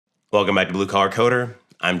Welcome back to Blue Collar Coder.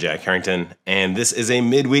 I'm Jack Harrington, and this is a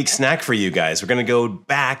midweek snack for you guys. We're going to go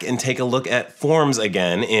back and take a look at forms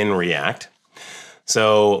again in React.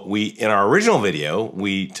 So in our original video,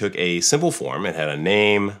 we took a simple form. It had a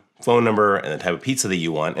name, phone number, and the type of pizza that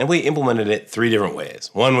you want, and we implemented it 3 different ways.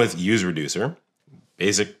 One with useReducer,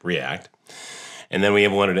 basic React, and then we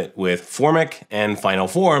implemented it with Formic and Final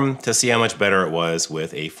Form to see how much better it was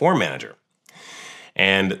with a form manager.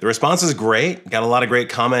 And the response is great. Got a lot of great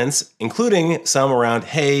comments, including some around,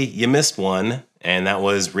 hey, you missed one, and that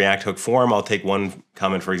was React Hook Form. I'll take one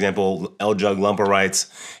comment, for example. Lumpa writes,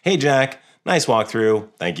 hey, Jack, nice walkthrough.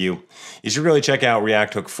 Thank you. You should really check out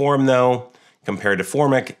React Hook Form, though. Compared to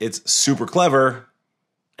Formic, it's super clever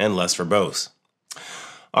and less verbose.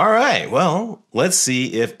 All right, well, let's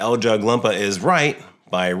see if Lumpa is right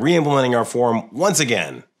by re-implementing our form once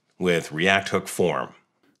again with React Hook Form.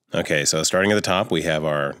 Okay, so starting at the top, we have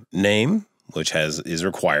our name, which is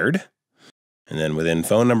required. And then within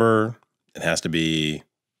phone number, it has to be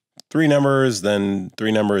 3 numbers, then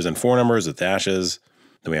 3 numbers and 4 numbers with dashes.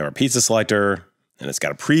 Then we have our pizza selector, and it's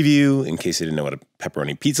got a preview in case you didn't know what a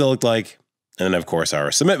pepperoni pizza looked like. And then, of course,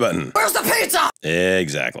 our submit button. Where's the pizza?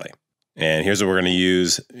 Exactly. And here's what we're going to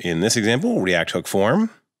use in this example, React Hook Form.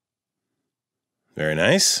 Very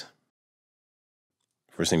nice.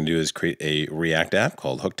 First thing to do is create a React app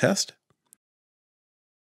called Hook Test.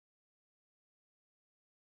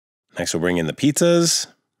 Next, we'll bring in the pizzas.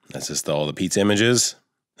 That's just all the pizza images.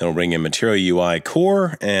 Then we'll bring in Material UI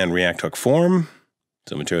Core and React Hook Form.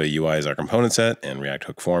 So Material UI is our component set, and React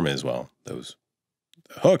Hook Form is, well, those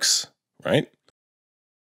hooks, right?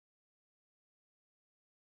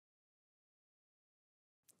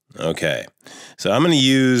 Okay, so I'm going to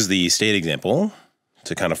use the state example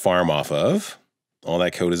to kind of farm off of. All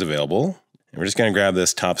that code is available. And we're just going to grab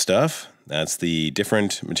this top stuff. That's the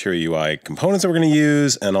different Material UI components that we're going to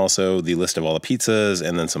use, and also the list of all the pizzas,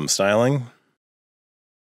 and then some styling.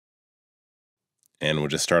 And we'll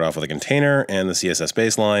just start off with a container and the CSS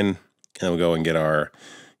baseline. And then we'll go and get our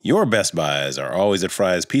Your Best Buys, our Always at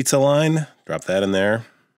Fry's pizza line. Drop that in there.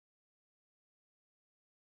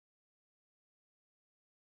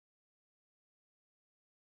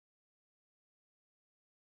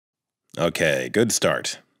 Okay, good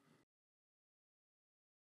start.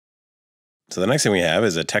 So the next thing we have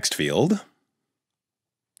is a text field.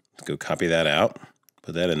 Let's go copy that out,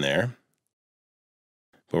 put that in there.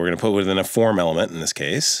 But we're going to put within a form element in this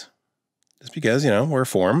case, just because, we're a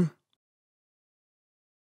form.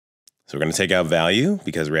 So we're going to take out value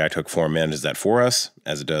because React Hook Form manages that for us,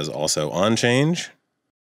 as it does also onChange.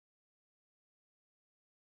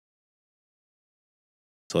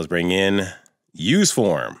 So let's bring in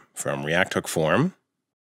useForm from React Hook Form.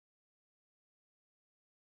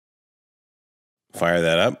 Fire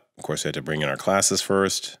that up. Of course, we have to bring in our classes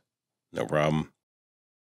first. No problem.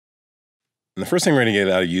 And the first thing we're going to get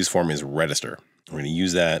out of useForm is register. We're going to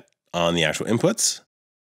use that on the actual inputs.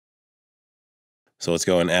 So let's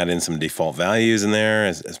go and add in some default values in there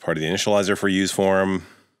as part of the initializer for useForm.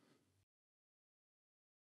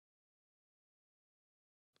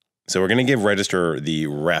 So we're going to give register the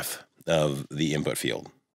ref of the input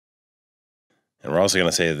field. And we're also going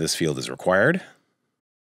to say that this field is required.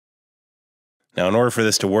 Now, in order for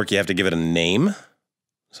this to work, you have to give it a name.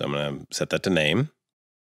 So I'm going to set that to name.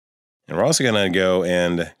 And we're also going to go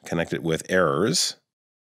and connect it with errors.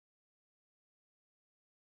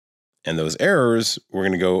 And those errors, we're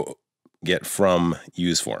going to go get from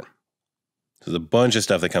useForm. So there's a bunch of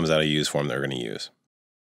stuff that comes out of useForm that we're going to use.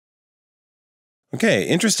 Okay,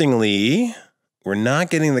 interestingly, we're not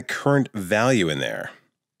getting the current value in there.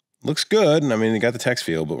 Looks good. I mean, we got the text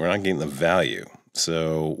field, but we're not getting the value.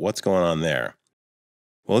 So what's going on there?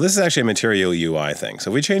 Well, this is actually a Material UI thing.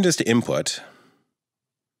 So if we change this to input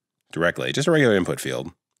directly, just a regular input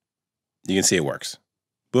field, you can see it works.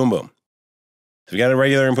 Boom, boom. If you got a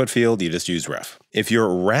regular input field, you just use ref. If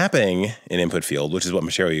you're wrapping an input field, which is what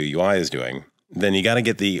Material UI is doing, then you got to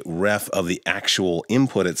get the ref of the actual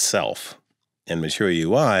input itself. And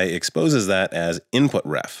Material UI exposes that as input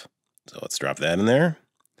ref. So let's drop that in there.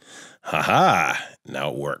 Haha, now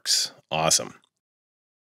it works. Awesome.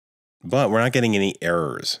 But we're not getting any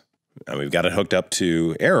errors. And we've got it hooked up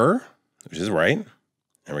to error, which is right.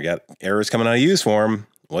 And we got errors coming out of useForm.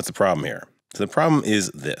 What's the problem here? So the problem is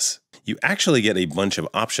this. You actually get a bunch of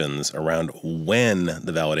options around when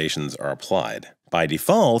the validations are applied. By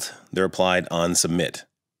default, they're applied on submit.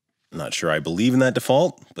 I'm not sure I believe in that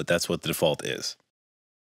default, but that's what the default is.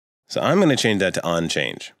 So I'm going to change that to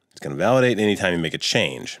onChange. It's going to validate anytime you make a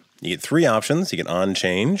change. You get 3 options. You get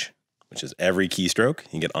onChange, which is every keystroke.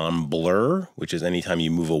 You get on blur, which is anytime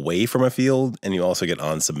you move away from a field, and you also get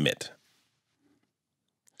on submit.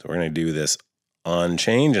 So we're going to do this on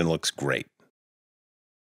change, and it looks great.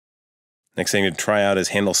 Next thing to try out is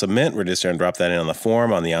handle submit. We're just going to drop that in on the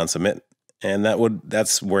form on the on submit, and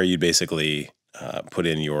that's where you basically put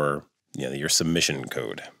in your submission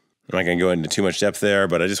code. I'm not going to go into too much depth there,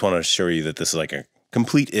 but I just want to show you that this is like a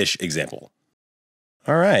complete-ish example.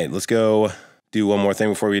 All right, let's go do one more thing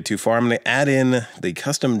before we get too far. I'm going to add in the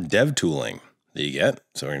custom dev tooling that you get.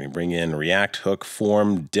 So we're going to bring in React Hook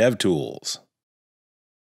Form Dev Tools.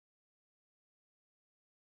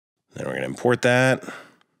 Then we're going to import that.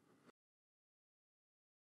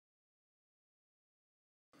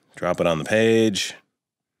 Drop it on the page.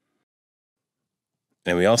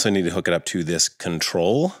 And we also need to hook it up to this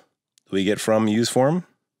control that we get from useForm.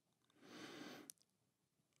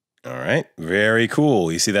 All right, very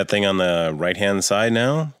cool. You see that thing on the right-hand side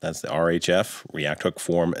now? That's the RHF, React Hook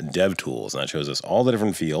Form Dev Tools. And that shows us all the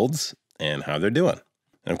different fields and how they're doing.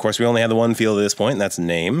 And of course, we only have the one field at this point, and that's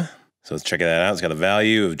name. So let's check that out. It's got a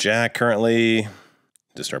value of Jack currently.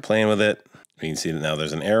 Just start playing with it. We can see that now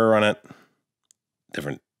there's an error on it.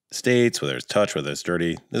 Different states, whether it's touch, whether it's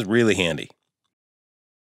dirty. This is really handy.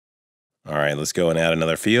 All right, let's go and add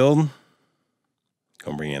another field.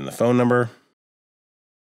 Go and bring in the phone number.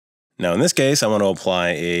 Now in this case, I want to apply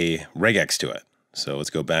a regex to it. So let's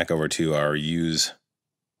go back over to our use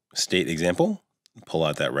state example, pull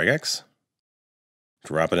out that regex,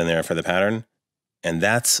 drop it in there for the pattern, and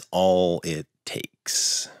that's all it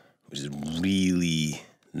takes, which is really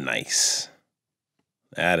nice.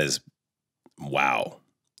 That is, wow,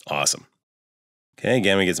 awesome. Okay,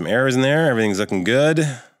 again, we get some errors in there. Everything's looking good.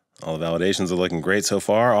 All the validations are looking great so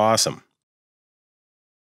far. Awesome.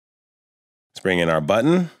 Let's bring in our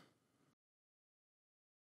button.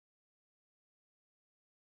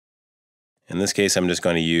 In this case, I'm just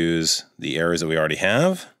going to use the errors that we already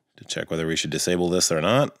have to check whether we should disable this or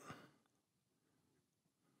not.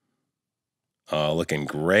 Oh, looking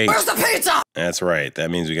great. Where's the pizza? That's right.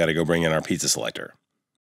 That means we got to go bring in our pizza selector.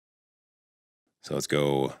 So let's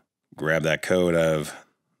go grab that code of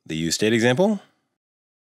the use state example.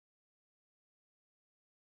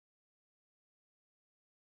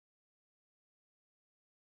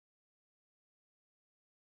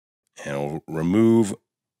 And we'll remove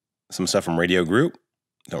some stuff from radio group.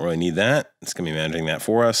 Don't really need that. It's going to be managing that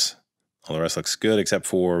for us. All the rest looks good, except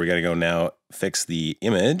for we got to go now fix the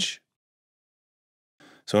image.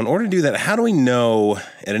 So in order to do that, how do we know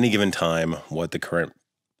at any given time what the current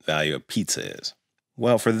value of pizza is?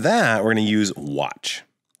 Well, for that, we're going to use watch.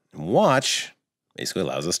 And watch basically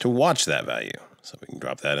allows us to watch that value. So we can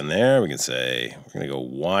drop that in there. We can say, we're going to go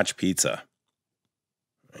watch pizza.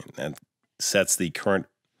 And that sets the current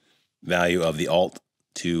value of the alt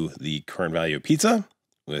to the current value of pizza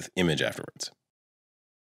with image afterwards.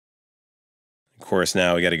 Of course,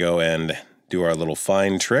 now we got to go and do our little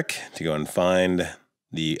find trick to go and find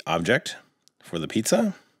the object for the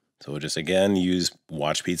pizza. So we'll just again use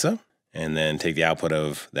watch pizza and then take the output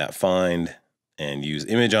of that find and use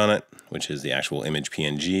image on it, which is the actual image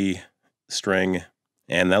PNG string.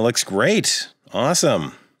 And that looks great.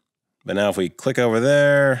 Awesome. But now if we click over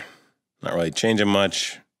there, not really changing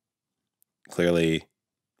much. Clearly,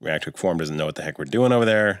 React Hook Form doesn't know what the heck we're doing over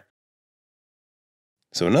there.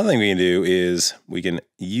 So another thing we can do is we can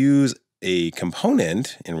use a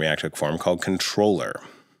component in React Hook Form called controller.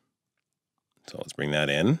 So let's bring that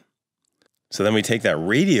in. So then we take that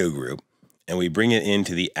radio group and we bring it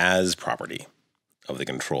into the as property of the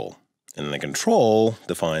control. And then the control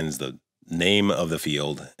defines the name of the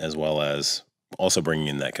field as well as also bringing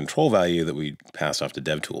in that control value that we passed off to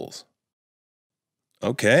DevTools.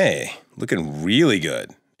 Okay, looking really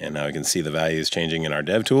good. And now we can see the values changing in our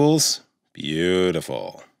DevTools.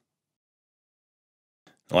 Beautiful.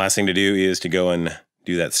 The last thing to do is to go and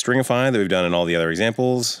do that stringify that we've done in all the other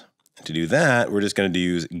examples. And to do that, we're just going to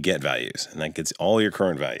use get values, and that gets all your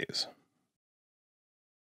current values.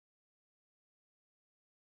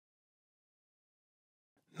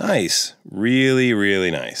 Nice, really, really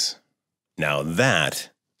nice. Now that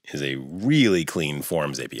is a really clean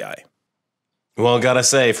Forms API. Well, gotta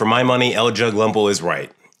say, for my money, LJugLumpel is right.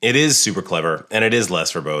 It is super clever, and it is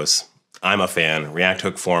less verbose. I'm a fan. React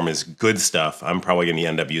Hook Form is good stuff. I'm probably going to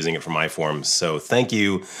end up using it for my forms. So thank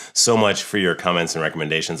you so much for your comments and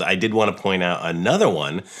recommendations. I did want to point out another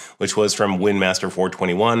one, which was from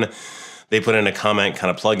Winmaster421. They put in a comment kind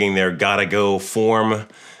of plugging their Gotta Go Form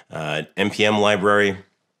NPM library,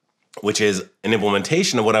 which is an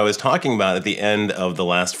implementation of what I was talking about at the end of the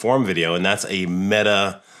last form video, and that's a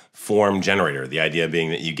meta form generator. The idea being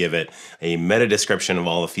that you give it a meta description of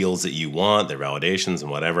all the fields that you want, their validations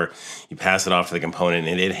and whatever. You pass it off to the component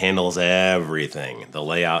and it handles everything, the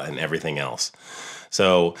layout and everything else.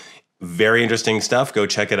 So very interesting stuff. Go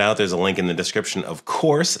check it out. There's a link in the description, of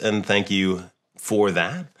course, and thank you for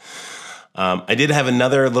that. I did have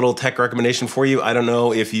another little tech recommendation for you. I don't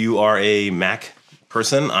know if you are a Mac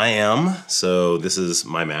person. I am. So this is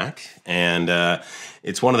my Mac, and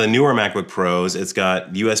it's one of the newer MacBook Pros. It's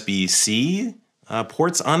got USB-C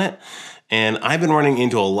ports on it, and I've been running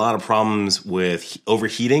into a lot of problems with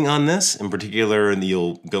overheating on this. In particular, when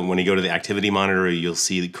you go to the activity monitor, you'll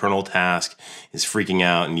see the kernel task is freaking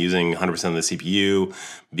out and using 100% of the CPU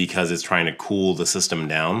because it's trying to cool the system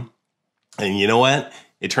down. And you know what?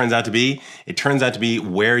 It turns out to be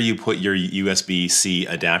where you put your USB-C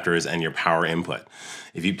adapters and your power input.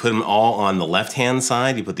 If you put them all on the left-hand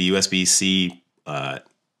side, you put the USB-C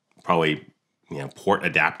probably port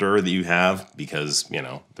adapter that you have, because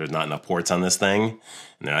there's not enough ports on this thing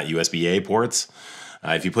and they're not USB-A ports.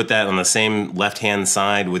 If you put that on the same left-hand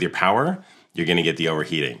side with your power, you're going to get the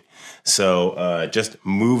overheating. So just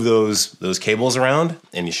move those cables around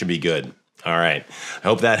and you should be good. All right. I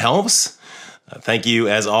hope that helps. Thank you,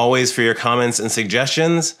 as always, for your comments and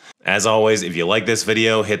suggestions. As always, if you like this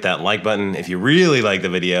video, hit that like button. If you really like the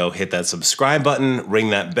video, hit that subscribe button,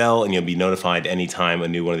 ring that bell, and you'll be notified anytime a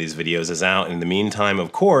new one of these videos is out. In the meantime,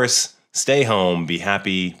 of course, stay home, be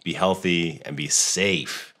happy, be healthy, and be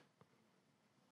safe.